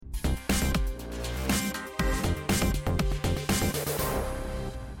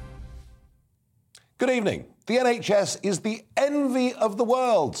Good evening. The NHS is the envy of the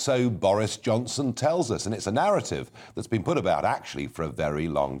world, so Boris Johnson tells us, and it's a narrative that's been put about actually for a very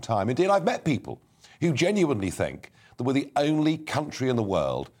long time. Indeed, I've met people who genuinely think that we're the only country in the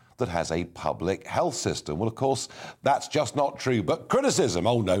world that has a public health system. Well, of course, that's just not true. But criticism,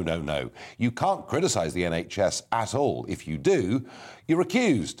 oh, no. You can't criticise the NHS at all. If you do, you're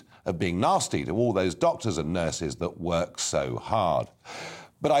accused of being nasty to all those doctors and nurses that work so hard.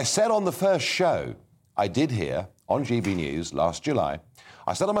 But I said on the first show I did here on GB News last July,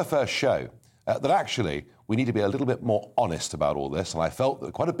 I said on my first show that actually we need to be a little bit more honest about all this, and I felt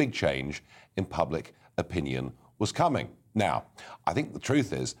that quite a big change in public opinion was coming. Now, I think the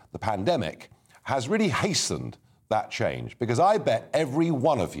truth is the pandemic has really hastened that change, because I bet every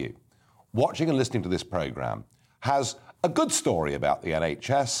one of you watching and listening to this programme has a good story about the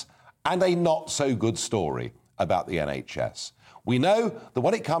NHS and a not so good story about the NHS. We know that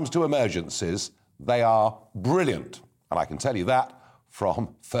when it comes to emergencies, they are brilliant, and I can tell you that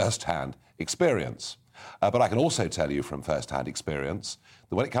from first-hand experience. But I can also tell you from first-hand experience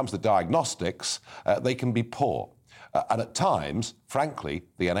that when it comes to diagnostics, they can be poor. And at times, frankly,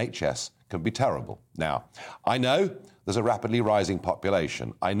 the NHS can be terrible. Now, I know there's a rapidly rising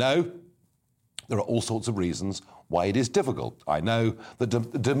population. I know there are all sorts of reasons why it is difficult. I know the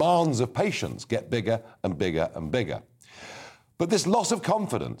demands of patients get bigger and bigger and bigger. But this loss of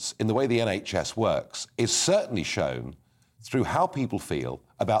confidence in the way the NHS works is certainly shown through how people feel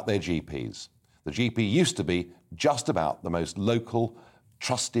about their GPs. The GP used to be just about the most local,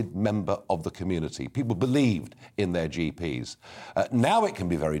 trusted member of the community. People believed in their GPs. Now it can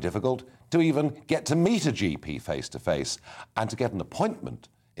be very difficult to even get to meet a GP face-to-face, and to get an appointment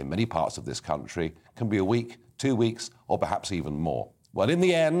in many parts of this country can be a week, 2 weeks, or perhaps even more. Well, in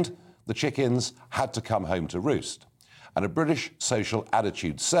the end, the chickens had to come home to roost. And a British social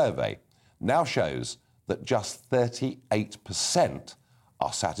attitude survey now shows that just 38%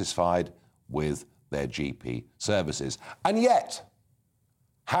 are satisfied with their GP services. And yet,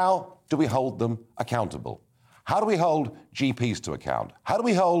 how do we hold them accountable? How do we hold GPs to account? How do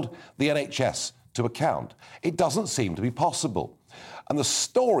we hold the NHS to account? It doesn't seem to be possible. And the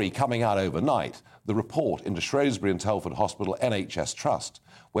story coming out overnight, the report into Shrewsbury and Telford Hospital NHS Trust,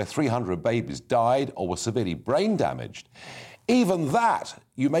 where 300 babies died or were severely brain damaged, even that,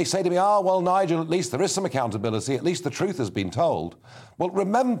 you may say to me, well, Nigel, at least there is some accountability, at least the truth has been told. Well,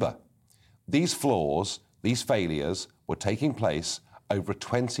 remember, these flaws, these failures were taking place over a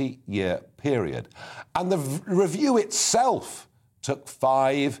 20-year period. And the review itself took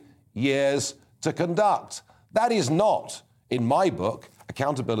 5 years to conduct. That is not, in my book,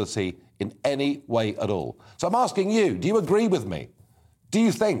 accountability in any way at all. So I'm asking you, do you agree with me? Do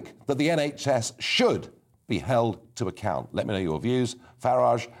you think that the NHS should be held to account? Let me know your views.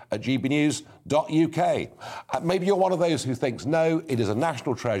 Farage@gbnews.uk. Maybe you're one of those who thinks, no, it is a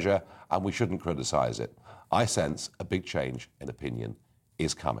national treasure and we shouldn't criticise it. I sense a big change in opinion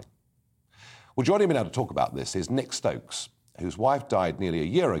is coming. Well, joining me now to talk about this is Nick Stokes, whose wife died nearly a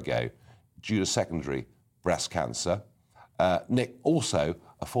year ago due to secondary breast cancer. Nick, also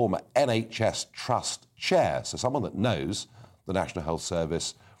a former NHS Trust chair, so someone that knows the National Health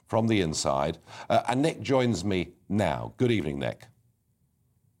Service from the inside. And Nick joins me now. Good evening, Nick.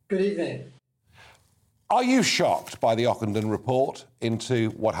 Good evening. Are you shocked by the Ockenden report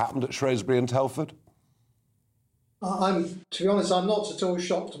into what happened at Shrewsbury and Telford? To be honest, I'm not at all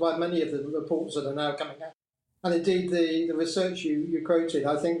shocked by many of the reports that are now coming out. And indeed, the research you quoted,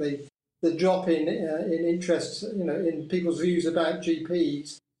 I think the drop in interest, in people's views about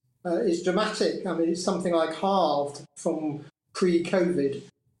GPs is dramatic. I mean, it's something like halved from pre-COVID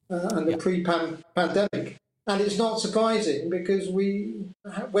and the pre-pandemic. And it's not surprising, because we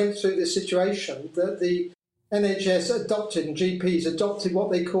went through this situation that the NHS adopted and GPs adopted what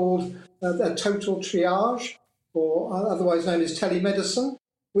they called a total triage, or otherwise known as telemedicine,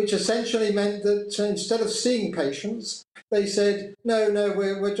 which essentially meant that instead of seeing patients, they said, no,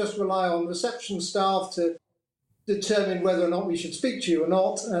 we'll just rely on reception staff to determine whether or not we should speak to you or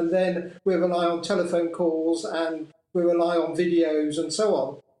not, and then we'll rely on telephone calls and we'll rely on videos and so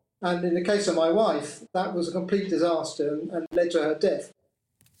on. And in the case of my wife, that was a complete disaster and led to her death.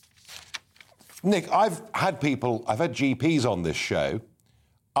 Nick, I've had GPs on this show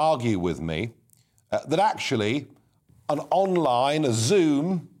argue with me that actually an online, a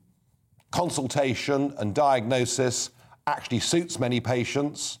Zoom consultation and diagnosis actually suits many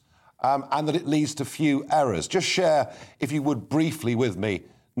patients, and that it leads to few errors. Just share, if you would, briefly with me,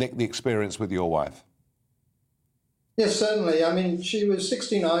 Nick, the experience with your wife. Yes, certainly. I mean, she was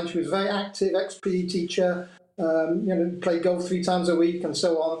 69. She was very active, ex-PE teacher, played golf 3 times a week and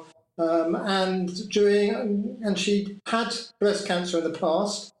so on. And she'd had breast cancer in the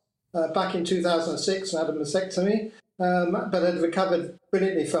past, back in 2006, and had a mastectomy, but had recovered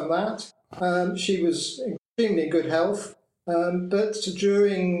brilliantly from that. She was extremely in good health, but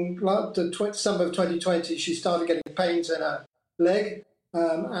during the summer of 2020, she started getting pains in her leg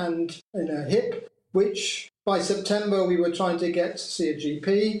and in her hip, which by September we were trying to get to see a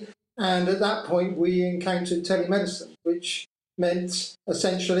GP. And at that point, we encountered telemedicine, which meant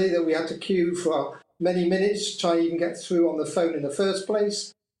essentially that we had to queue for many minutes to try and even get through on the phone in the first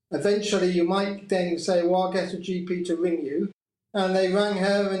place. Eventually, you might then say, well, I'll get a GP to ring you. And they rang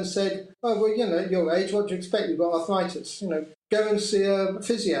her and said, oh, well, your age, what do you expect? You've got arthritis. Go and see a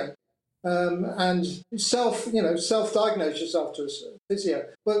physio. And self-diagnose yourself to a physio,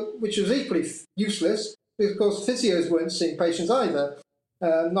 which was equally useless because, of course, physios weren't seeing patients either,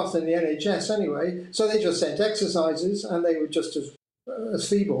 not in the NHS anyway. So they just sent exercises and they were just as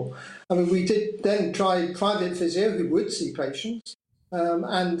feeble. I mean, we did then try private physio who would see patients,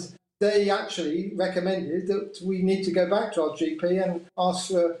 and they actually recommended that we need to go back to our GP and ask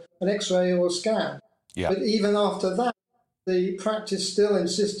for an X-ray or a scan. Yeah. But even after that, the practice still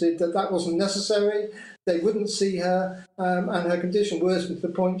insisted that wasn't necessary. They wouldn't see her, and her condition worsened to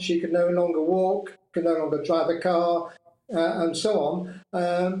the point she could no longer walk, could no longer drive a car, and so on.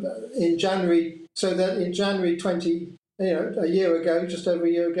 In January 20, a year ago, just over a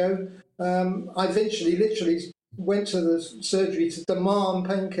year ago, I eventually literally went to the surgery to demand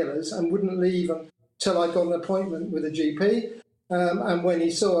painkillers and wouldn't leave until I got an appointment with a GP. And when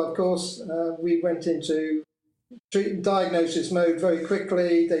he saw, of course, we went into diagnosis mode very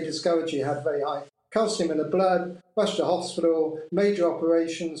quickly. They discovered she had very high calcium in the blood, rushed to hospital, major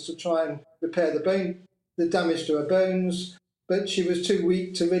operations to try and repair the damage to her bones. But she was too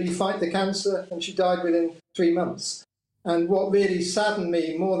weak to really fight the cancer, and she died within 3 months. And what really saddened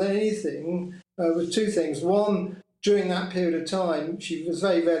me more than anything was two things. One, during that period of time, she was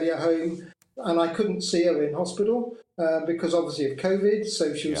very rarely at home, and I couldn't see her in hospital because obviously of COVID,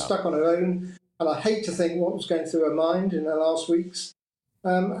 so she was stuck on her own. And I hate to think what was going through her mind in the last weeks.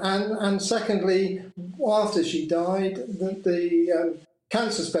 And secondly, after she died, the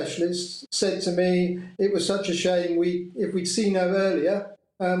cancer specialist said to me it was such a shame if we'd seen her earlier,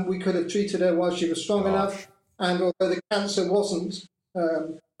 we could have treated her while she was strong enough. And although the cancer wasn't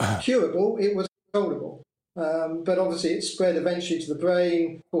curable, it was controllable. But obviously it spread eventually to the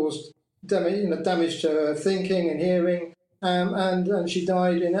brain, caused damage to her thinking and hearing, and she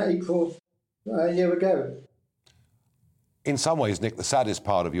died in April a year ago. In some ways, Nick, the saddest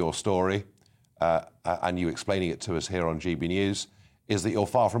part of your story, and you explaining it to us here on GB News, is that you're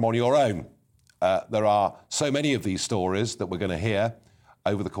far from on your own. There are so many of these stories that we're going to hear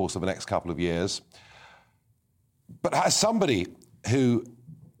over the course of the next couple of years. But as somebody who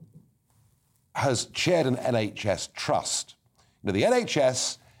has chaired an NHS trust, the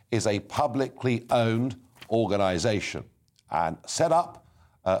NHS is a publicly owned organisation and set up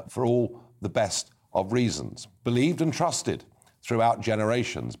for all the best of reasons, believed and trusted throughout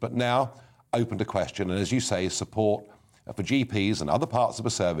generations, but now open to question. And as you say, support for GPs and other parts of the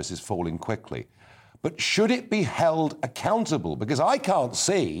service is falling quickly. But should it be held accountable? Because I can't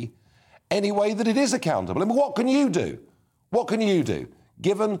see any way that it is accountable. I mean, what can you do? What can you do?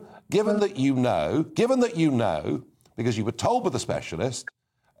 Given that you know, because you were told by the specialist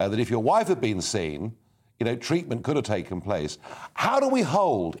that if your wife had been seen, treatment could have taken place. How do we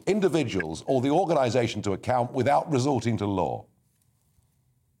hold individuals or the organisation to account without resorting to law?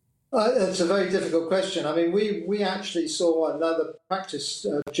 It's a very difficult question. I mean, we actually saw another practice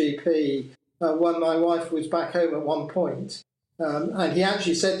GP when my wife was back home at one point, and he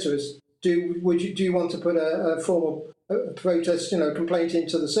actually said to us, do you want to put a formal protest, complaint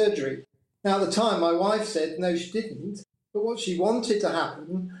into the surgery? Now, at the time, my wife said no, she didn't. But what she wanted to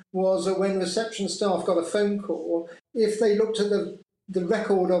happen was that when reception staff got a phone call, if they looked at the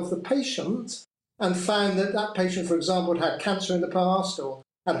record of the patient and found that patient, for example, had cancer in the past or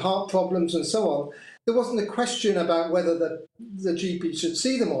had heart problems and so on, there wasn't a question about whether the GP should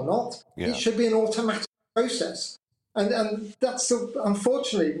see them or not. Yeah. It should be an automatic process. And that's,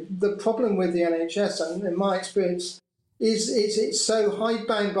 unfortunately, the problem with the NHS, and in my experience, is it's so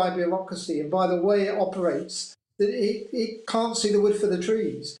hidebound by bureaucracy and by the way it operates that it can't see the wood for the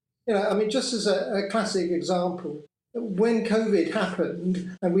trees. Just as a classic example, when COVID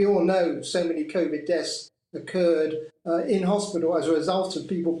happened, and we all know so many COVID deaths occurred in hospital as a result of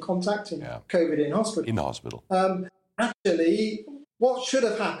people contacting COVID in hospital. Actually, what should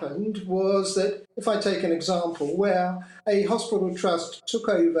have happened was that, if I take an example, where a hospital trust took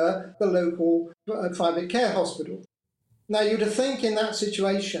over the local private care hospital. Now, you'd have think in that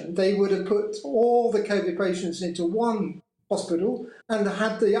situation, they would have put all the COVID patients into one hospital and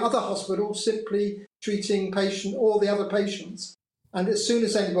had the other hospital simply treating all the other patients. And as soon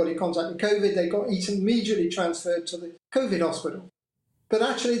as anybody contacted COVID, they got immediately transferred to the COVID hospital. But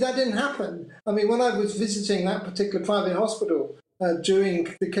actually, that didn't happen. I mean, when I was visiting that particular private hospital during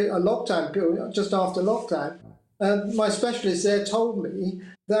the lockdown period, just after lockdown, my specialist there told me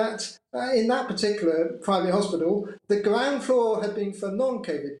that in that particular private hospital, the ground floor had been for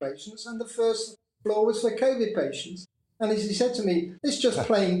non-COVID patients and the first floor was for COVID patients. And he said to me, it's just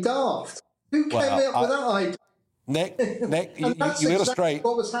plain daft. Who came up with that idea? Nick, you illustrate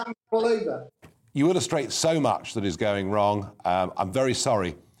what was happening all over. You illustrate so much that is going wrong. I'm very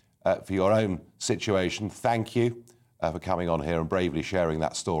sorry for your own situation. Thank you for coming on here and bravely sharing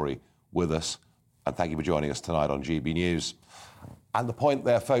that story with us. And thank you for joining us tonight on GB News. And the point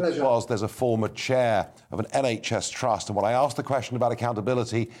there, folks, Pleasure. was there's a former chair of an NHS trust. And when I asked the question about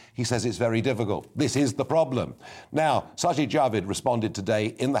accountability, he says it's very difficult. This is the problem. Now, Sajid Javid responded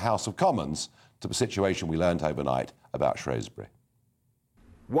today in the House of Commons to the situation we learned overnight about Shrewsbury.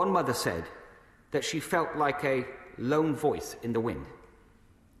 One mother said that she felt like a lone voice in the wind.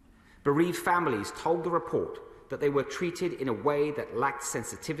 Bereaved families told the report that they were treated in a way that lacked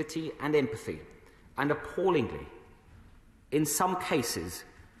sensitivity and empathy, and appallingly, in some cases,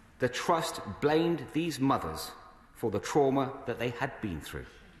 the Trust blamed these mothers for the trauma that they had been through.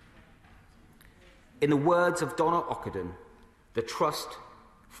 In the words of Donna Ockenden, the Trust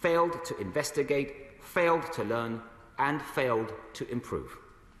failed to investigate, failed to learn, and failed to improve.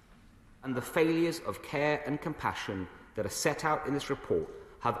 And the failures of care and compassion that are set out in this report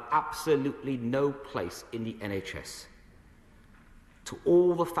have absolutely no place in the NHS. To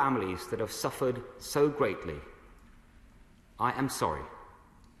all the families that have suffered so greatly, I am sorry.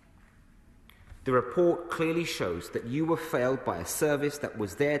 The report clearly shows that you were failed by a service that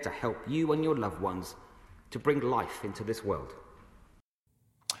was there to help you and your loved ones to bring life into this world.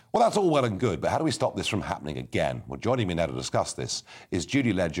 Well, that's all well and good, but how do we stop this from happening again? Well, joining me now to discuss this is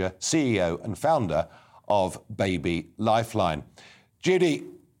Judy Ledger, CEO and founder of Baby Lifeline. Judy,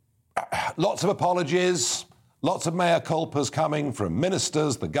 lots of apologies, lots of mea culpas coming from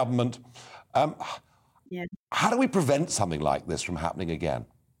ministers, the government. How do we prevent something like this from happening again?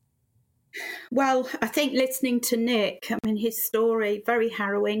 Well, I think listening to Nick, I mean, his story, very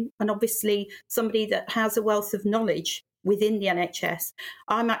harrowing, and obviously somebody that has a wealth of knowledge within the NHS.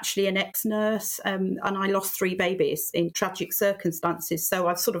 I'm actually an ex-nurse and I lost 3 babies in tragic circumstances. So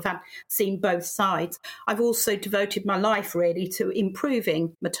I've sort of seen both sides. I've also devoted my life really to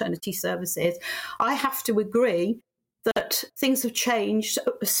improving maternity services. I have to agree that things have changed,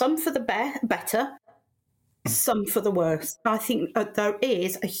 some for the better, some for the worse. I think there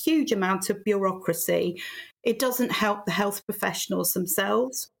is a huge amount of bureaucracy. It doesn't help the health professionals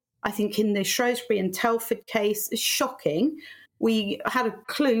themselves. I think in the Shrewsbury and Telford case, it's shocking. We had a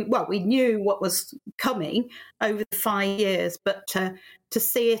clue, well, we knew what was coming over the 5 years, but to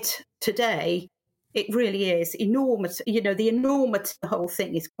see it today, it really is enormous. You know, the enormity of the whole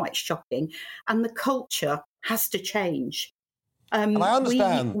thing is quite shocking. And the culture has to change. And I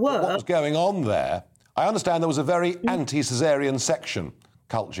understand what was going on there. I understand there was a very anti-caesarean section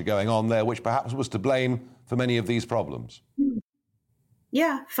culture going on there, which perhaps was to blame for many of these problems.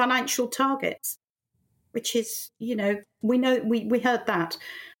 Yeah, financial targets, which is, you know, we heard that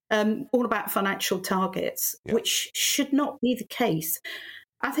all about financial targets, which should not be the case.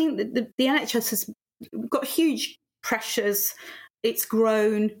 I think that the NHS has got huge pressures. It's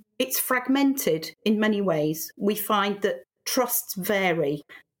grown. It's fragmented in many ways. We find that trusts vary.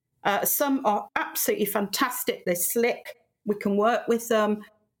 Some are absolutely fantastic. They're slick. We can work with them.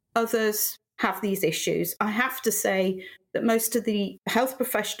 Others have these issues. I have to say that most of the health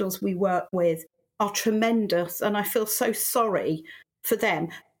professionals we work with are tremendous, and I feel so sorry for them.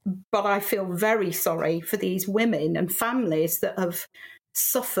 But I feel very sorry for these women and families that have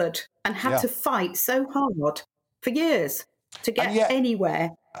suffered and had to fight so hard for years to get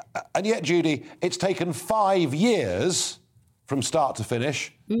anywhere. And yet, Judy, it's taken 5 years from start to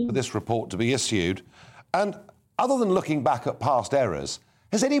finish for this report to be issued. And other than looking back at past errors,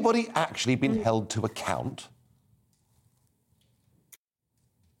 has anybody actually been held to account?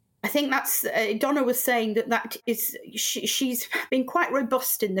 I think that's Donna was saying that is she's been quite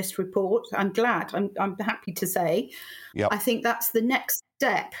robust in this report. I'm glad. I'm happy to say. Yep. I think that's the next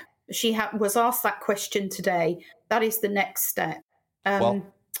step. She was asked that question today. That is the next step.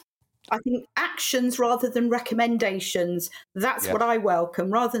 I think actions rather than recommendations. That's what I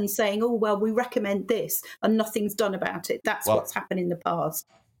welcome, rather than saying, "Oh well, we recommend this and nothing's done about it." That's what's happened in the past.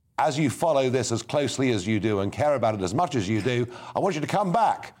 as you follow this as closely as you do and care about it as much as you do, I want you to come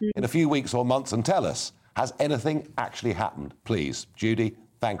back in a few weeks or months and tell us, has anything actually happened? Please. Judy,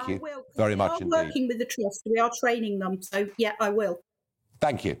 thank you very much indeed. We are working with the Trust. We are training them. So, yeah, I will.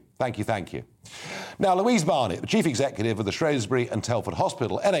 Thank you. Thank you. Thank you. Now, Louise Barnett, the Chief Executive of the Shrewsbury and Telford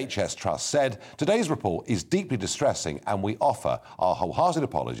Hospital NHS Trust, said, today's report is deeply distressing and we offer our wholehearted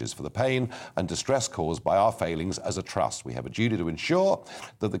apologies for the pain and distress caused by our failings as a trust. We have a duty to ensure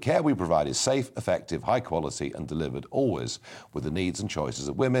that the care we provide is safe, effective, high quality and delivered always with the needs and choices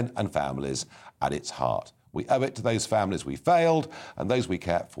of women and families at its heart. We owe it to those families we failed and those we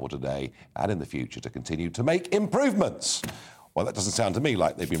care for today and in the future to continue to make improvements. Well, that doesn't sound to me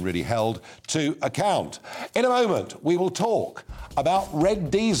like they've been really held to account. In a moment, we will talk about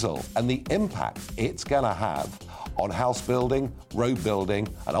red diesel and the impact it's going to have on house building, road building,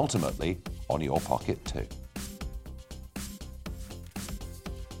 and ultimately on your pocket too.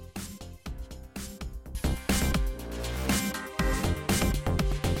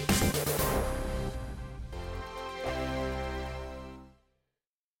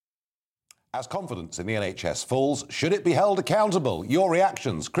 As confidence in the NHS falls, should it be held accountable? Your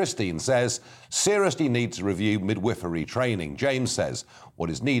reactions. Christine says, seriously need to review midwifery training. James says, what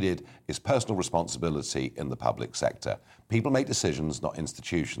is needed is personal responsibility in the public sector. People make decisions, not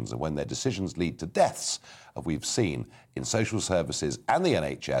institutions, and when their decisions lead to deaths, as we've seen in social services and the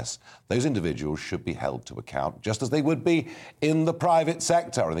NHS, those individuals should be held to account, just as they would be in the private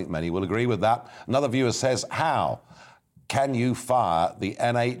sector. I think many will agree with that. Another viewer says, how can you fire the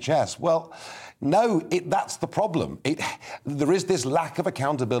NHS? Well, no, that's the problem. There is this lack of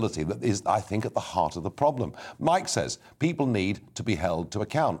accountability that is, I think, at the heart of the problem. Mike says people need to be held to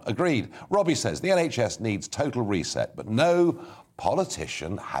account. Agreed. Robbie says the NHS needs total reset, but no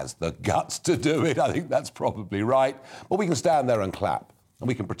politician has the guts to do it. I think that's probably right. But we can stand there and clap, and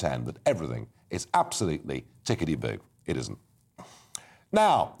we can pretend that everything is absolutely tickety-boo. It isn't.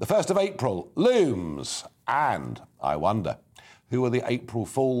 Now, the 1st of April looms, and I wonder, who are the April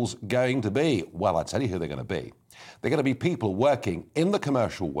Fools going to be? Well, I tell you who they're going to be. They're going to be people working in the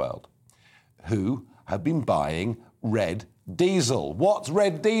commercial world who have been buying red diesel. What's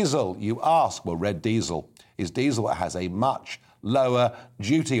red diesel, you ask? Well, red diesel is diesel that has a much lower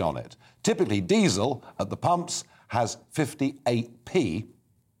duty on it. Typically, diesel at the pumps has 58p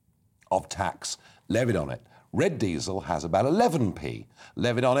of tax levied on it. Red diesel has about 11p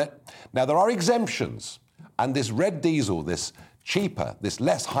levied on it. Now, there are exemptions, and this red diesel, this cheaper, this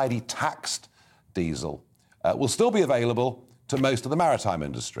less highly taxed diesel, will still be available to most of the maritime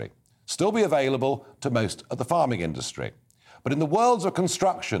industry, still be available to most of the farming industry. But in the worlds of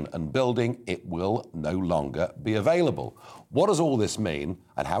construction and building, it will no longer be available. What does all this mean,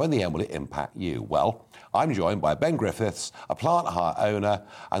 and how in the end will it impact you? Well, I'm joined by Ben Griffiths, a plant hire owner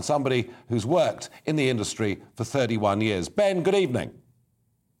and somebody who's worked in the industry for 31 years. Ben, good evening.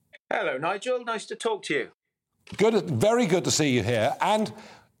 Hello, Nigel. Nice to talk to you. Good, very good to see you here. And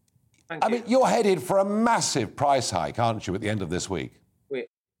Thank you. mean, you're headed for a massive price hike, aren't you, at the end of this week?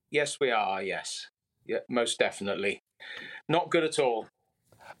 Yes, we are, yes. Yeah, most definitely. Not good at all.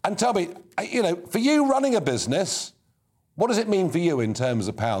 And tell me, for you running a business, what does it mean for you in terms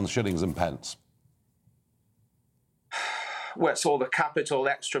of pounds, shillings and pence? Well, it's all the capital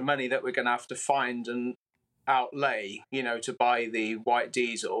extra money that we're going to have to find and outlay, to buy the white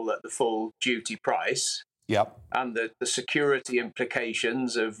diesel at the full duty price. Yep. And the security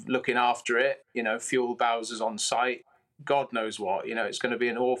implications of looking after it, fuel bowsers on site, God knows what. It's going to be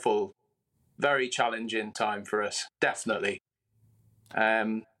an awful, very challenging time for us, definitely.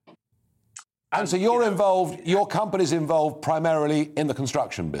 And so you're involved, your company's involved primarily in the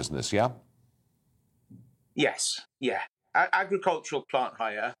construction business, yeah? Yes, yeah. Agricultural plant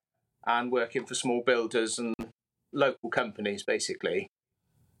hire and working for small builders and local companies, basically.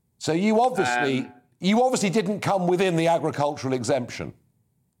 So you obviously didn't come within the agricultural exemption.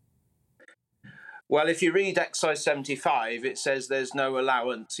 Well, if you read Excise 75, it says there's no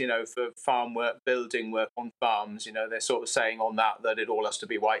allowance, for farm work, building work on farms. They're sort of saying on that it all has to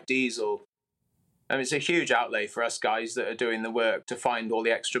be white diesel. And it's a huge outlay for us guys that are doing the work to find all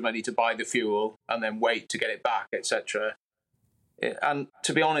the extra money to buy the fuel and then wait to get it back, etc. And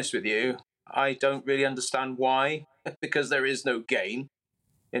to be honest with you, I don't really understand why, because there is no gain.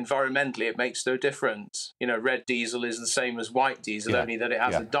 Environmentally, it makes no difference. Red diesel is the same as white diesel, only that it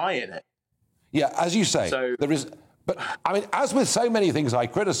has a dye in it. Yeah, as you say, there is. But, as with so many things I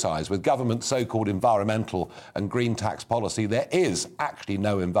criticise with government's so-called environmental and green tax policy, there is actually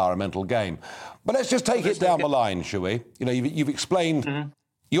no environmental gain. But let's just take it down the line, shall we? You've explained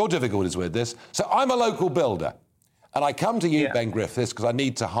your difficulties with this. So I'm a local builder, And I come to you, Ben Griffiths, because I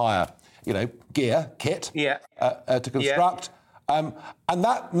need to hire, gear, kit to construct. And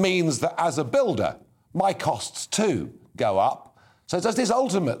that means that as a builder, my costs too go up. So does this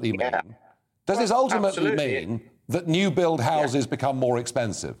ultimately mean that new build houses become more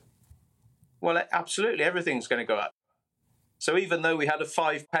expensive? Well, absolutely. Everything's going to go up. So even though we had a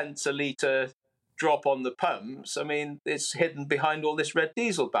 5 pence a litre drop on the pumps, I mean, it's hidden behind all this red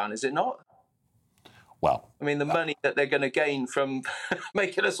diesel ban, is it not? Well, I mean, the money that they're going to gain from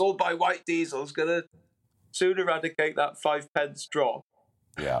making us all buy white diesel is going to soon eradicate that 5 pence drop.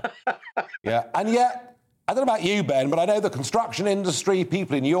 Yeah. Yeah. And yet, I don't know about you, Ben, but I know the construction industry,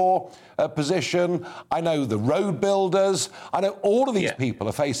 people in your position, I know the road builders, I know all of these people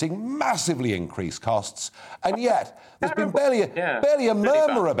are facing massively increased costs, and yet there's been barely a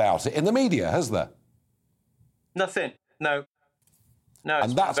murmur about it in the media, has there? Nothing. No.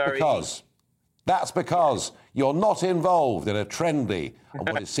 And that's because you're not involved in a trendy and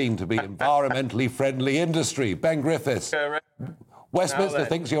what is seen to be environmentally friendly industry. Ben Griffiths. Correct. Westminster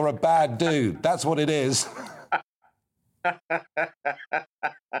thinks you're a bad dude. That's what it is.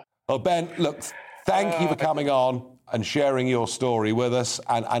 Well, Ben, look, thank you for coming on and sharing your story with us.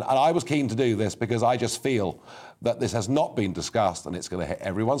 And I was keen to do this because I just feel that this has not been discussed and it's going to hit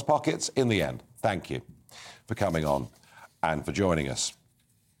everyone's pockets in the end. Thank you for coming on and for joining us.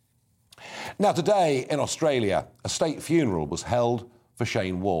 Now, today in Australia, a state funeral was held for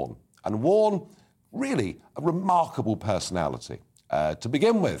Shane Warne. And Warne, really a remarkable personality. To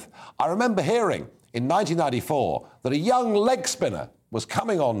begin with, I remember hearing in 1994 that a young leg spinner was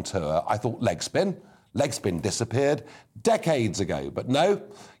coming on tour. I thought, leg spin disappeared decades ago. But no,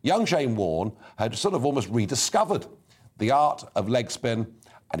 young Shane Warne had sort of almost rediscovered the art of leg spin,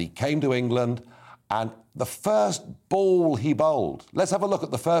 and he came to England, and the first ball he bowled, let's have a look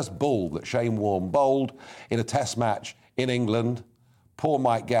at the first ball that Shane Warne bowled in a test match in England. Poor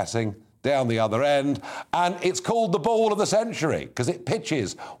Mike Gatting down the other end, and it's called the ball of the century because it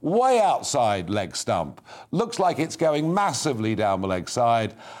pitches way outside leg stump, looks like it's going massively down the leg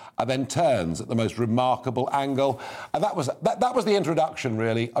side, and then turns at the most remarkable angle. And that was the introduction,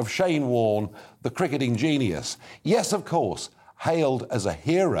 really, of Shane Warne, the cricketing genius. Yes, of course, hailed as a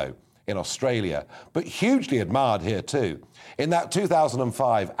hero in Australia, but hugely admired here too. In that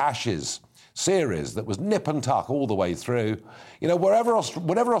 2005 Ashes series that was nip and tuck all the way through,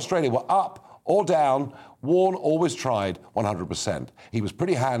 whenever Australia were up or down, Warne always tried 100%. He was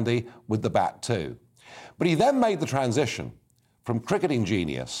pretty handy with the bat too. But he then made the transition from cricketing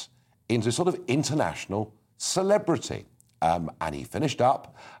genius into sort of international celebrity. And he finished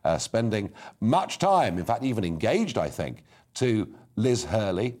up spending much time, in fact, even engaged, I think, to Liz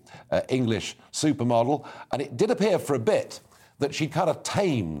Hurley, English supermodel. And it did appear for a bit that she kind of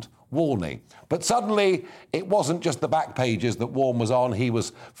tamed Warney. But suddenly, it wasn't just the back pages that Warne was on. He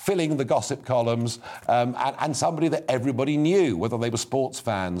was filling the gossip columns and somebody that everybody knew, whether they were sports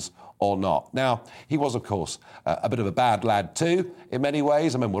fans or not. Now, he was, of course, a bit of a bad lad too, in many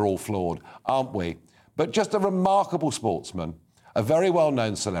ways. I mean, we're all flawed, aren't we? But just a remarkable sportsman, a very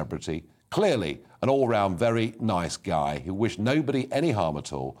well-known celebrity, clearly an all-round very nice guy who wished nobody any harm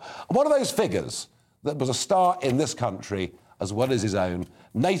at all. And one of those figures that was a star in this country as well as his own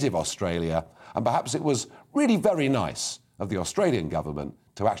native Australia, and perhaps it was really very nice of the Australian government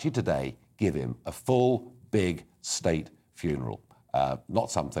to actually today give him a full, big state funeral.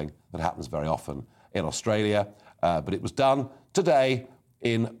 Not something that happens very often in Australia, but it was done today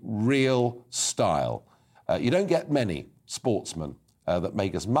in real style. You don't get many sportsmen that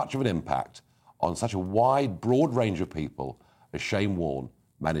make as much of an impact on such a wide, broad range of people as Shane Warne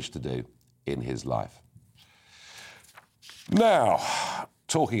managed to do in his life. Now,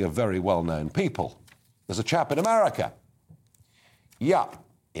 talking of very well-known people, there's a chap in America. Yup,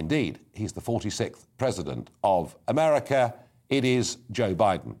 indeed, he's the 46th president of America. It is Joe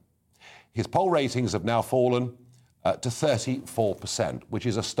Biden. His poll ratings have now fallen to 34%, which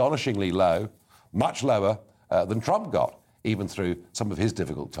is astonishingly low, much lower than Trump got, even through some of his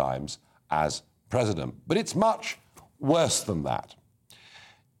difficult times as president. But it's much worse than that.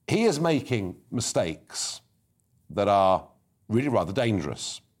 He is making mistakes that are really rather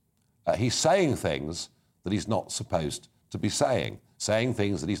dangerous. He's saying things that he's not supposed to be saying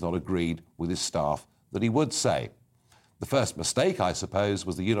things that he's not agreed with his staff that he would say. The first mistake, I suppose,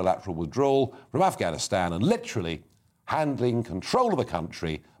 was the unilateral withdrawal from Afghanistan and literally handing control of the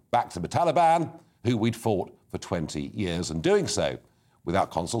country back to the Taliban, who we'd fought for 20 years, and doing so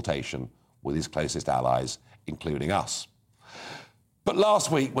without consultation with his closest allies, including us. But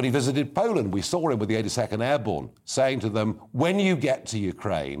last week, when he visited Poland, we saw him with the 82nd Airborne saying to them, when you get to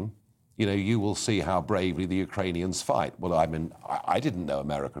Ukraine, you will see how bravely the Ukrainians fight. Well, I mean, I didn't know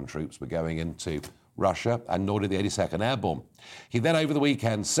American troops were going into Russia, and nor did the 82nd Airborne. He then, over the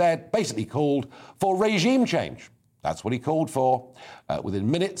weekend, basically called for regime change. That's what he called for. Within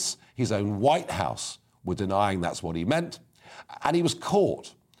minutes, his own White House were denying that's what he meant. And he was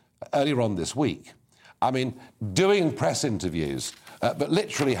caught earlier on this week, doing press interviews, but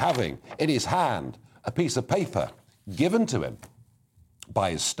literally having in his hand a piece of paper given to him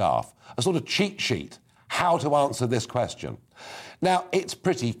by his staff, a sort of cheat sheet, how to answer this question. Now, it's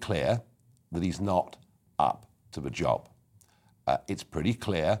pretty clear that he's not up to the job. It's pretty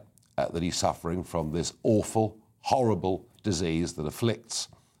clear that he's suffering from this awful, horrible disease that afflicts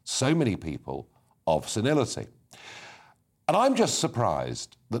so many people of senility. And I'm just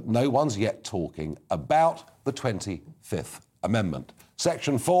surprised that no one's yet talking about the 25th Amendment.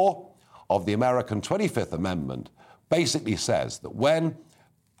 Section 4 of the American 25th Amendment basically says that when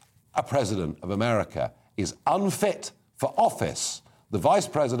a president of America is unfit for office, the vice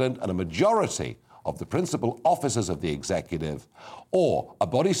president and a majority of the principal officers of the executive or a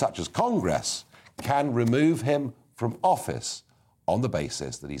body such as Congress can remove him from office on the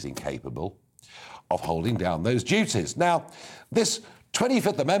basis that he's incapable of holding down those duties. Now, this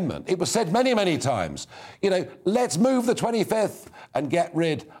 25th Amendment, it was said many, many times, let's move the 25th and get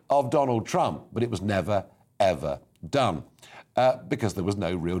rid of Donald Trump. But it was never, ever done because there was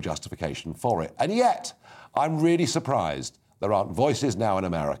no real justification for it. And yet, I'm really surprised there aren't voices now in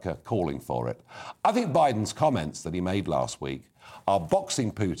America calling for it. I think Biden's comments that he made last week are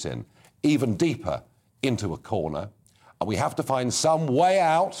boxing Putin even deeper into a corner, and we have to find some way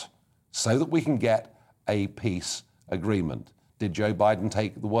out so that we can get a peace agreement. Did Joe Biden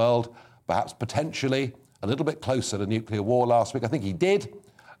take the world perhaps potentially a little bit closer to nuclear war last week? I think he did.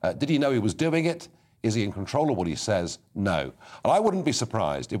 Did he know he was doing it? Is he in control of what he says? No. And I wouldn't be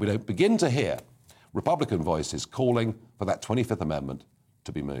surprised if we don't begin to hear Republican voices calling for that 25th Amendment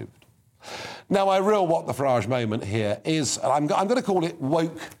to be moved. Now, my real what the Farage moment here is, and I'm going to call it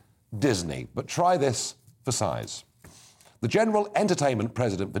woke Disney, but try this for size. The general entertainment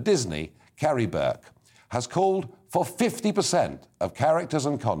president for Disney, Carrie Burke, has called for 50% of characters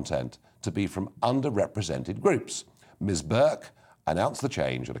and content to be from underrepresented groups. Ms. Burke announced the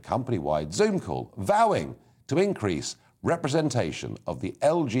change at a company-wide Zoom call, vowing to increase representation of the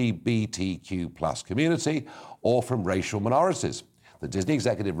LGBTQ+ community or from racial minorities. The Disney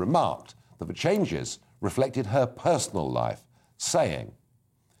executive remarked that the changes reflected her personal life, saying,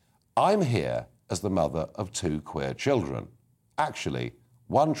 "I'm here as the mother of 2 queer children. Actually,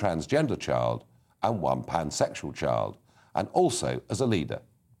 1 transgender child and 1 pansexual child, and also as a leader."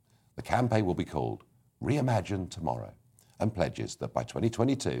 The campaign will be called Reimagine Tomorrow and pledges that by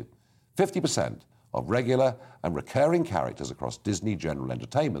 2022, 50% of regular and recurring characters across Disney General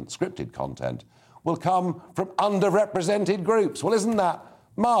Entertainment scripted content will come from underrepresented groups. Well, isn't that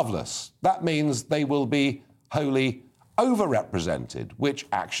marvellous? That means they will be wholly overrepresented, which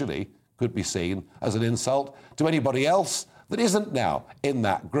actually could be seen as an insult to anybody else that isn't now in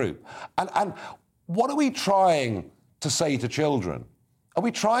that group. And what are we trying to say to children? Are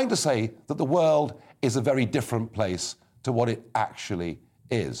we trying to say that the world is a very different place to what it actually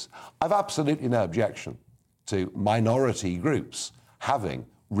is? I've absolutely no objection to minority groups having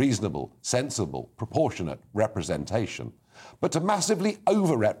reasonable, sensible, proportionate representation. But to massively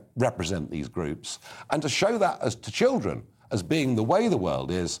over-represent these groups and to show that as to children as being the way the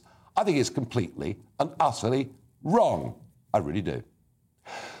world is, I think is completely and utterly wrong. I really do.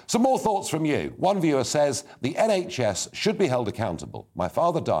 Some more thoughts from you. One viewer says, the NHS should be held accountable. My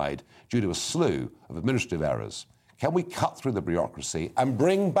father died due to a slew of administrative errors. Can we cut through the bureaucracy and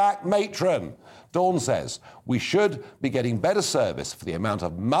bring back Matron? Dawn says, we should be getting better service for the amount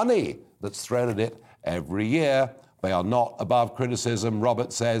of money that's thrown at it every year. They are not above criticism.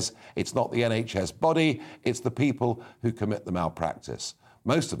 Robert says, it's not the NHS body, it's the people who commit the malpractice.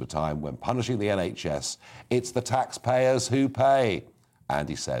 Most of the time, when punishing the NHS, it's the taxpayers who pay.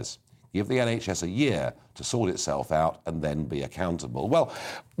 Andy says, give the NHS a year to sort itself out and then be accountable. Well,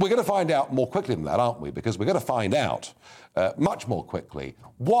 we're going to find out more quickly than that, aren't we? Because we're going to find out much more quickly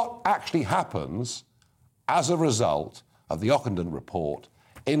what actually happens as a result of the Ockenden report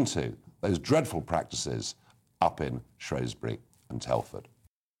into those dreadful practices up in Shrewsbury and Telford.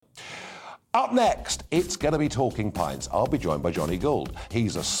 Up next, it's going to be Talking Pints. I'll be joined by Johnny Gould.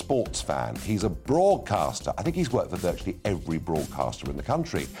 He's a sports fan. He's a broadcaster. I think he's worked for virtually every broadcaster in the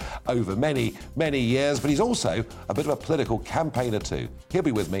country over many, many years, but he's also a bit of a political campaigner too. He'll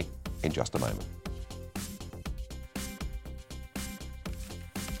be with me in just a moment.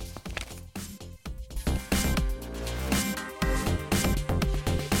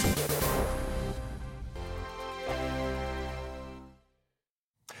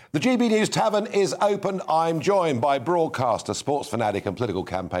 The GB News Tavern is open. I'm joined by broadcaster, sports fanatic and political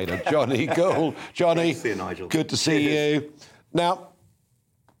campaigner Johnny Gould. Johnny, good to see you, Nigel. Good to see you. Now,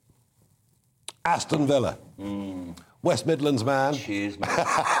 Aston Villa. West Midlands man. Cheers, mate.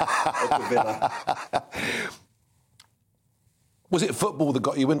 Up the Villa. Was it football that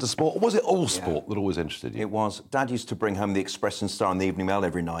got you into sport, or was it all sport that always interested you? It was. Dad used to bring home the Express and Star and the Evening Mail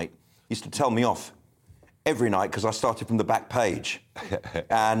every night. He used to tell me off every night because I started from the back page.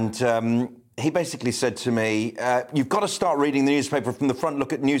 And he basically said to me, you've got to start reading the newspaper from the front,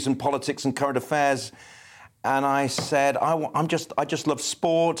 look at news and politics and current affairs. And I said, I just love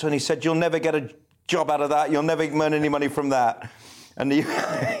sport. And he said, you'll never get a job out of that. You'll never earn any money from that. And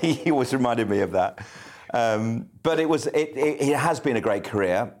he always reminded me of that. But it has been a great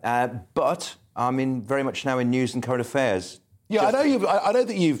career. But I'm very much now in news and current affairs. Yeah, I know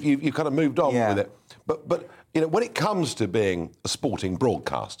that you've kind of moved on with it. But you know, when it comes to being a sporting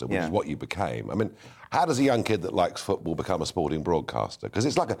broadcaster, which is what you became, I mean, how does a young kid that likes football become a sporting broadcaster? Because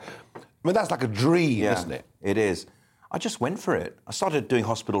it's like that's like a dream, isn't it? It is. I just went for it. I started doing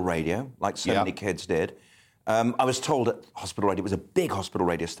hospital radio, like so many kids did. I was told at hospital radio, it was a big hospital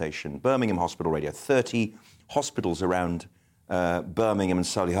radio station, Birmingham Hospital Radio, 30 hospitals around Birmingham and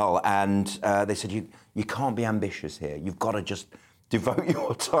Solihull, and they said, you can't be ambitious here. You've got to just devote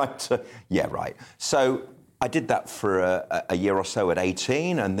your time to... Yeah, right. So I did that for a year or so at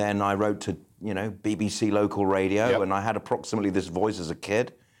 18, and then I wrote to, BBC local radio, and I had approximately this voice as a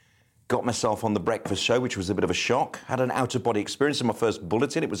kid. Got myself on The Breakfast Show, which was a bit of a shock. Had an out-of-body experience in my first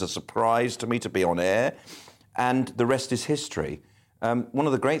bulletin. It was a surprise to me to be on air. And the rest is history. One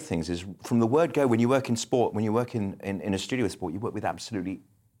of the great things is, from the word go, when you work in sport, when you work in a studio with sport, you work with absolutely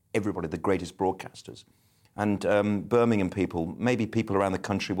everybody, the greatest broadcasters. And Birmingham people, maybe people around the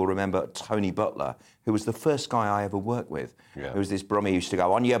country will remember Tony Butler, who was the first guy I ever worked with. Who was this Brummie who used to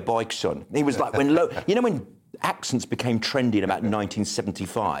go, on your bike, son. He was like, when accents became trendy in about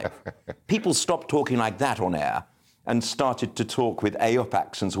 1975, people stopped talking like that on air and started to talk with A-up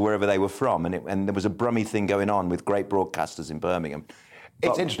accents wherever they were from. And there was a Brummie thing going on with great broadcasters in Birmingham.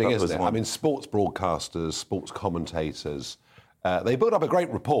 It's interesting, isn't it? I mean, sports broadcasters, sports commentators, they build up a great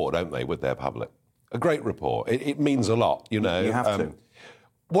rapport, don't they, with their public? A great rapport. It means a lot, You have to.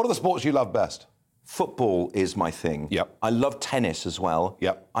 What are the sports you love best? Football is my thing. Yep. I love tennis as well.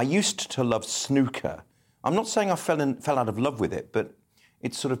 Yep. I used to love snooker. I'm not saying I fell out of love with it, but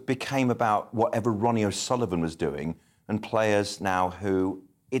it sort of became about whatever Ronnie O'Sullivan was doing, and players now who,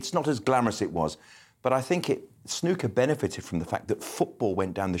 it's not as glamorous it was, but I think snooker benefited from the fact that football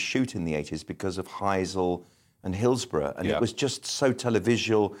went down the chute in the 80s because of Heysel and Hillsborough, and it was just so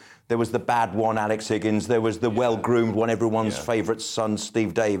televisual. There was the bad one, Alex Higgins. There was the well-groomed one, everyone's favourite son,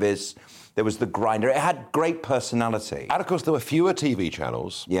 Steve Davis. There was the grinder. It had great personality. And, of course, there were fewer TV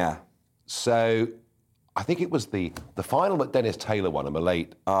channels. Yeah. So I think it was the final McDennis Taylor one in the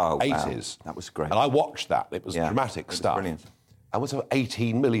late 80s. That was great. And I watched that. It was dramatic stuff. Brilliant. And was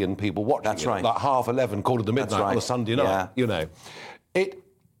 18 million people watching That's right. Like 11:30, quarter to midnight on a Sunday night.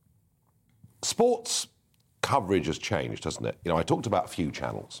 Sports coverage has changed, hasn't it? I talked about a few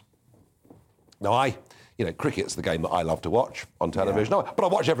channels. Now, cricket's the game that I love to watch on television. Yeah. But I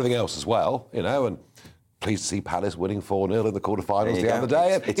watch everything else as well, and pleased to see Palace winning 4-0 in the quarterfinals the other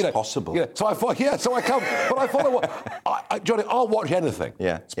day. It's possible. So I come, but I follow Johnny, I'll watch anything,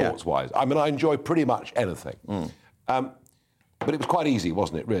 sports-wise. I mean, I enjoy pretty much anything. But it was quite easy,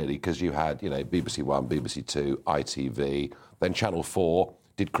 wasn't it, really? Because you had, BBC One, BBC Two, ITV, then Channel 4,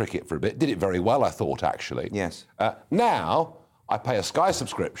 did cricket for a bit, did it very well, I thought, actually. Yes. Now, I pay a Sky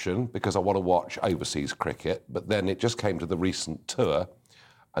subscription because I want to watch overseas cricket, but then it just came to the recent tour,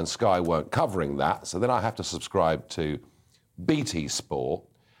 and Sky weren't covering that, so then I have to subscribe to BT Sport.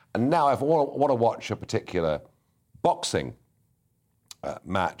 And now if I want to watch a particular boxing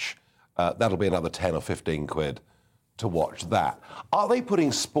match, that'll be another 10 or 15 quid to watch that. Are they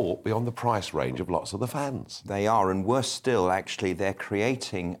putting sport beyond the price range of lots of the fans? They are, and worse still, actually, they're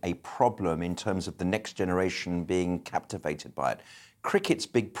creating a problem in terms of the next generation being captivated by it. Cricket's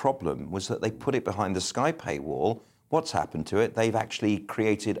big problem was that they put it behind the Sky paywall. What's happened to it? They've actually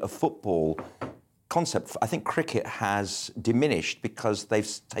created a football concept. I think cricket has diminished because they've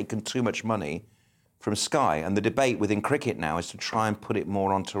taken too much money from Sky, and the debate within cricket now is to try and put it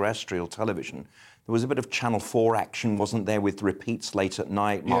more on terrestrial television. There was a bit of Channel 4 action, wasn't there, with repeats late at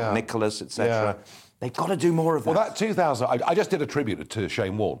night, Mark Nicholas, etc. They've got to do more of that. Well, that 2000... I just did a tribute to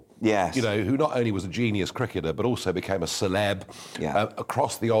Shane Warne. Yes. Who not only was a genius cricketer, but also became a celeb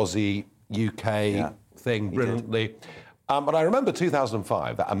across the Aussie, UK thing brilliantly. But I remember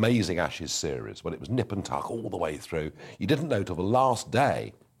 2005, that amazing Ashes series, when it was nip and tuck all the way through. You didn't know till the last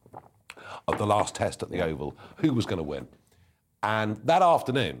day of the last test at the Oval, who was going to win. And that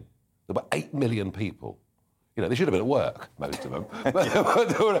afternoon, there were 8 million people. You know, they should have been at work, most of them.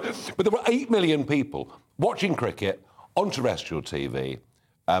 But there were 8 million people watching cricket on terrestrial TV.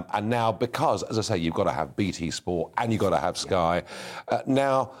 And now, because, as I say, you've got to have BT Sport and you've got to have Sky,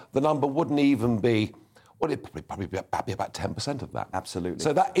 now the number wouldn't even be, well, it'd probably be about 10% of that. Absolutely.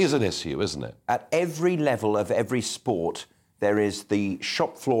 So that is an issue, isn't it? At every level of every sport, there is the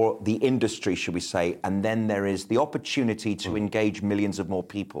shop floor, the industry, should we say, and then there is the opportunity to engage millions of more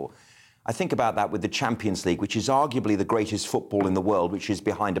people. I think about that with the Champions League, which is arguably the greatest football in the world, which is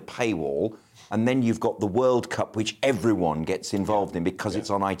behind a paywall. And then you've got the World Cup, which everyone gets involved in because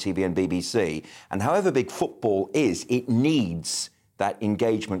it's on ITV and BBC. And however big football is, it needs that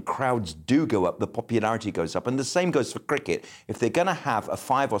engagement. Crowds do go up, the popularity goes up. And the same goes for cricket. If they're going to have a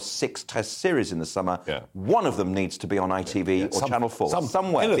 5 or 6 test series in the summer, one of them needs to be on ITV or Channel 4,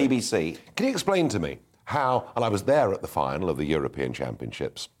 somewhere, BBC. Can you explain to me how, and I was there at the final of the European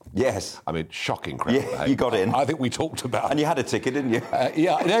Championships. Yes. I mean, shocking crowd. Yeah, you got in. I think we talked about it. And you had a ticket, didn't you? I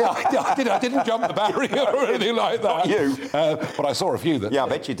did. I didn't jump the barrier or anything like that. Not you. But I saw a few that... Yeah, I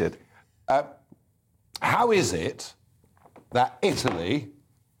bet you did. How is it that Italy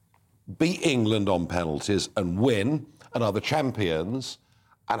beat England on penalties and win and are the champions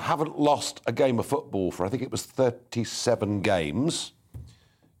and haven't lost a game of football for, I think it was 37 games?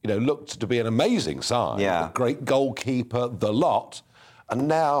 You know, looked to be an amazing side. Yeah. A great goalkeeper, the lot. And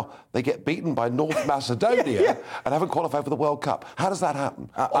now they get beaten by North Macedonia and haven't qualified for the World Cup. How does that happen?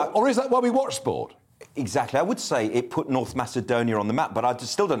 Or is that why we watch sport? Exactly. I would say it put North Macedonia on the map, but I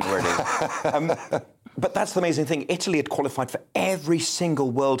still don't know where it is. But that's the amazing thing. Italy had qualified for every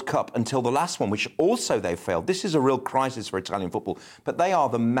single World Cup until the last one, which also they failed. This is a real crisis for Italian football. But they are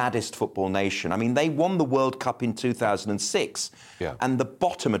the maddest football nation. I mean, they won the World Cup in 2006, and the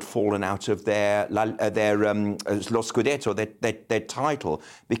bottom had fallen out of their Lo Scudetto, their title,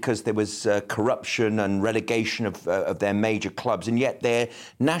 because there was corruption and relegation of their major clubs. And yet their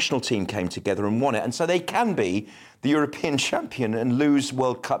national team came together and won it. And so they can be the European champion and lose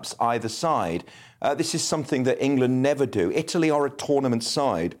World Cups either side. This is something that England never do. Italy are a tournament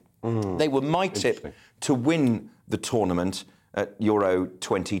side. They were my tip to win the tournament at Euro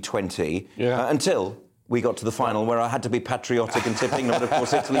 2020 until we got to the final, where I had to be patriotic and tip England. But of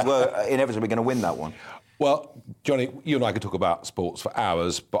course, Italy were inevitably going to win that one. Well, Johnny, you and I could talk about sports for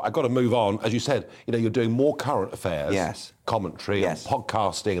hours, but I've got to move on. As you said, you know, you're doing more current affairs, commentary, and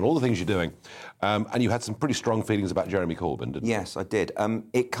podcasting, and all the things you're doing. And you had some pretty strong feelings about Jeremy Corbyn, didn't you? Yes, I did.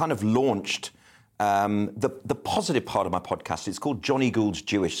 It kind of launched the positive part of my podcast. It's called Johnny Gould's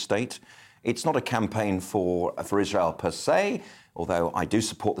Jewish State. It's not a campaign for Israel per se, although I do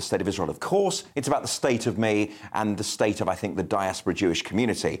support the state of Israel, of course. It's about the state of me and the state of, I think, the diaspora Jewish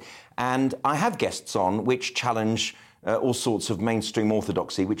community. And I have guests on which challenge all sorts of mainstream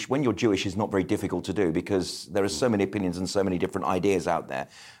orthodoxy, which when you're Jewish is not very difficult to do because there are so many opinions and so many different ideas out there.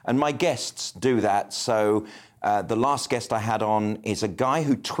 And my guests do that. So the last guest I had on is a guy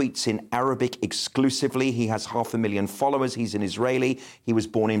who tweets in Arabic exclusively. He has 500,000 followers. He's an Israeli. He was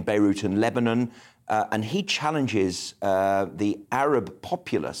born in Beirut in Lebanon. And he challenges the Arab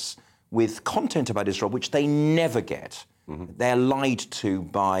populace with content about Israel, which they never get. They're lied to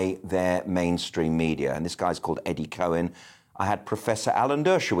by their mainstream media. And this guy's called Eddie Cohen. I had Professor Alan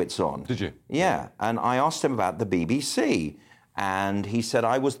Dershowitz on. Did you? Yeah. And I asked him about the BBC. And he said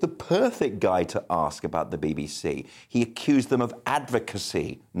I was the perfect guy to ask about the BBC. He accused them of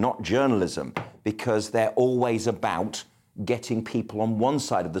advocacy, not journalism, because they're always about getting people on one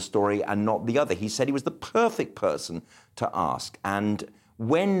side of the story and not the other. He said he was the perfect person to ask. And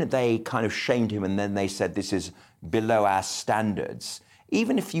when they kind of shamed him and then they said this is below our standards,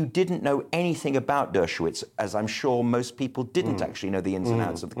 even if you didn't know anything about Dershowitz, as I'm sure most people didn't actually know the ins and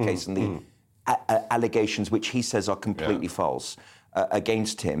outs of the case and the allegations which he says are completely false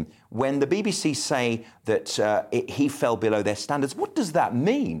against him, when the BBC say that he fell below their standards, what does that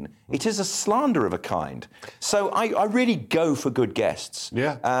mean? It is a slander of a kind. So I really go for good guests.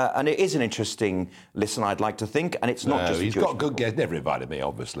 And it is an interesting listen, I'd like to think, and it's not just... He's got good guests. Never invited me,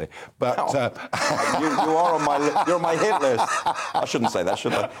 obviously. But you are you're on my hit list. I shouldn't say that,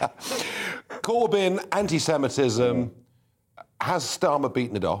 should I? Corbyn, anti-Semitism. Has Starmer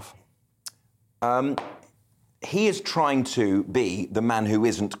beaten it off? He is trying to be the man who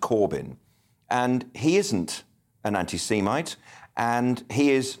isn't Corbyn. And he isn't an anti-Semite. And he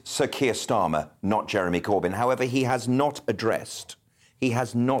is Sir Keir Starmer, not Jeremy Corbyn. However, he has not addressed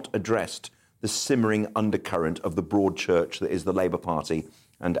the simmering undercurrent of the broad church that is the Labour Party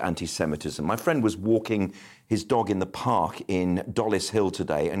and anti-Semitism. My friend was walking his dog in the park in Dollis Hill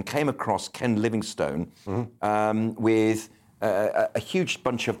today and came across Ken Livingstone with a huge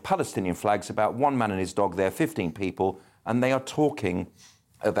bunch of Palestinian flags, about one man and his dog there, 15 people, and they are talking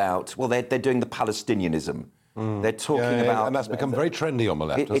about, well, they're doing the Palestinianism. They're talking about... And that's become very trendy on the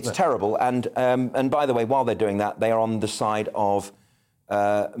left, hasn't it? It's terrible. And by the way, while they're doing that, they are on the side of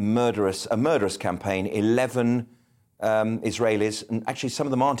a murderous campaign. 11 Israelis, and actually some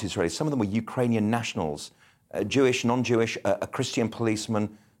of them aren't Israelis, some of them were Ukrainian nationals, Jewish, non-Jewish, a Christian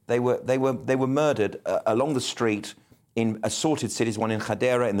policeman. They were murdered along the street in assorted cities, one in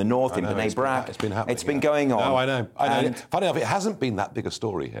Hadera in the north, in Bnei Brak. It's been happening. It's been going on. No, I know. Funny enough, it hasn't been that big a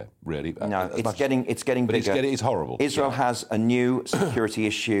story here, really. No, it's getting bigger. It's horrible. Israel has a new security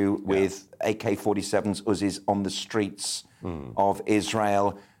issue with AK-47s, Uzis on the streets of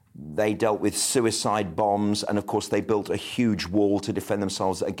Israel. They dealt with suicide bombs, and of course they built a huge wall to defend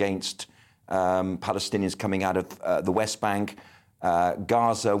themselves against Palestinians coming out of the West Bank.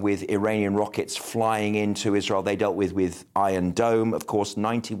 Gaza with Iranian rockets flying into Israel. They dealt with Iron Dome, of course,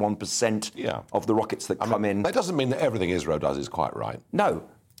 91% of the rockets that come in. That doesn't mean that everything Israel does is quite right. No,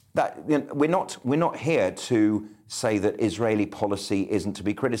 we're not here to say that Israeli policy isn't to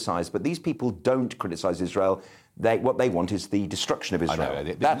be criticised, but these people don't criticise Israel. What they want is the destruction of Israel. I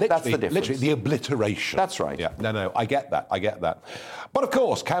know. That's the difference. Literally, the obliteration. That's right. Yeah. No, I get that. But of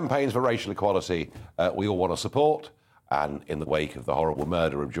course, campaigns for racial equality we all want to support. And in the wake of the horrible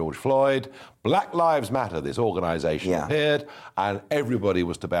murder of George Floyd, Black Lives Matter, this organisation appeared, and everybody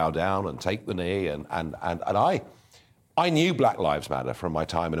was to bow down and take the knee. And I knew Black Lives Matter from my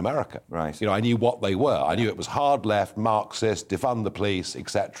time in America. Right. I knew what they were. I knew it was hard left, Marxist, defund the police,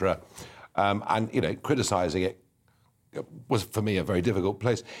 etc. And criticising it was for me a very difficult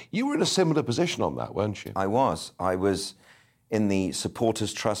place. You were in a similar position on that, weren't you? I was in the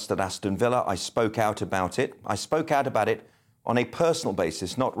Supporters Trust at Aston Villa. I spoke out about it. I spoke out about it on a personal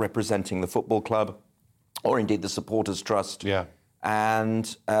basis, not representing the football club or indeed the Supporters Trust. Yeah.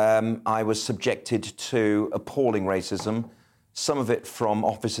 And I was subjected to appalling racism, some of it from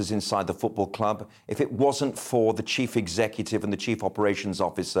officers inside the football club. If it wasn't for the chief executive and the chief operations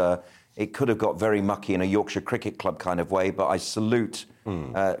officer, it could have got very mucky in a Yorkshire Cricket Club kind of way. But I salute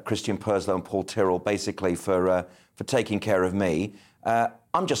Christian Purslow and Paul Tyrrell basically for taking care of me.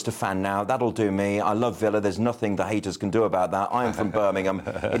 I'm just a fan now. That'll do me. I love Villa. There's nothing the haters can do about that. I am from Birmingham.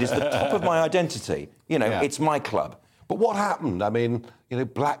 It is the top of my identity. It's my club. But what happened? I mean,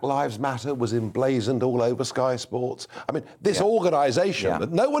 Black Lives Matter was emblazoned all over Sky Sports. I mean, this organisation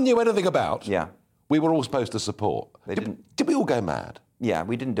that no one knew anything about, we were all supposed to support. Did we all go mad? Yeah,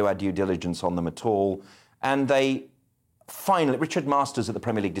 we didn't do our due diligence on them at all. And finally, Richard Masters at the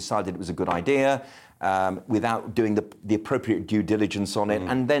Premier League decided it was a good idea without doing the appropriate due diligence on it.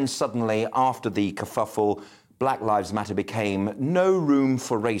 And then suddenly, after the kerfuffle, Black Lives Matter became no room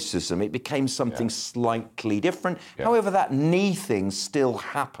for racism. It became something slightly different. Yeah. However, that knee thing still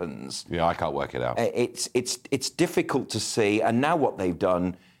happens. Yeah, I can't work it out. It's difficult to see. And now what they've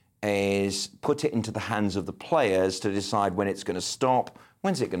done is put it into the hands of the players to decide when it's going to stop.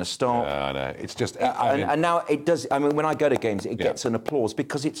 When's it going to stop? I know. It's just... and now it does... I mean, when I go to games, it gets an applause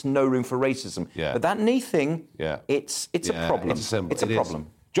because it's no room for racism. Yeah. But that knee thing, it's a problem. It's a problem.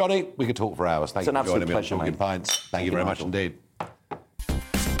 Johnny, we could talk for hours. Thank you for joining me on Talking Pints. Thank you very much indeed.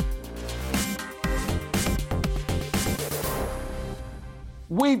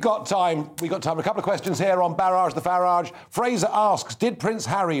 We've got time for a couple of questions here on Barrage the Farage. Fraser asks, did Prince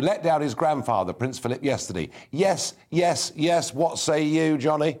Harry let down his grandfather, Prince Philip, yesterday? Yes. What say you,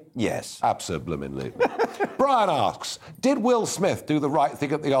 Johnny? Yes. Absolutely. Brian asks, did Will Smith do the right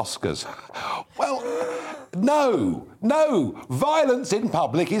thing at the Oscars? Well, no. Violence in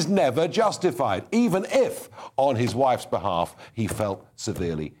public is never justified, even if, on his wife's behalf, he felt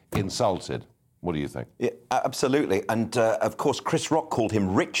severely insulted. What do you think? Yeah, absolutely. And, of course, Chris Rock called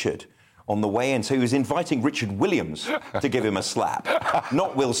him Richard on the way in, so he was inviting Richard Williams to give him a slap,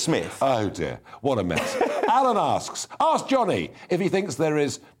 not Will Smith. Oh, dear. What a mess. Alan asks, ask Johnny if he thinks there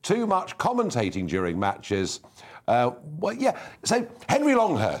is too much commentating during matches. So Henry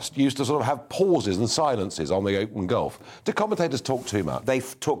Longhurst used to sort of have pauses and silences on the open golf. Do commentators talk too much? They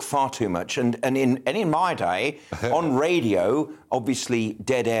talk far too much. And in my day, on radio, obviously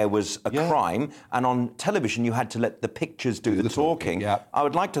dead air was a crime, and on television you had to let the pictures do the talking. Yeah. I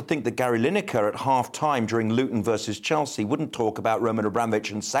would like to think that Gary Lineker at half-time during Luton versus Chelsea wouldn't talk about Roman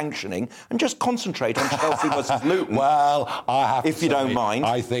Abramovich and sanctioning and just concentrate on Chelsea versus Luton. Well, I have to say, if you don't mind.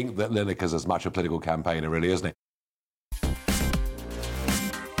 I think that Lineker's as much a political campaigner, really, isn't he?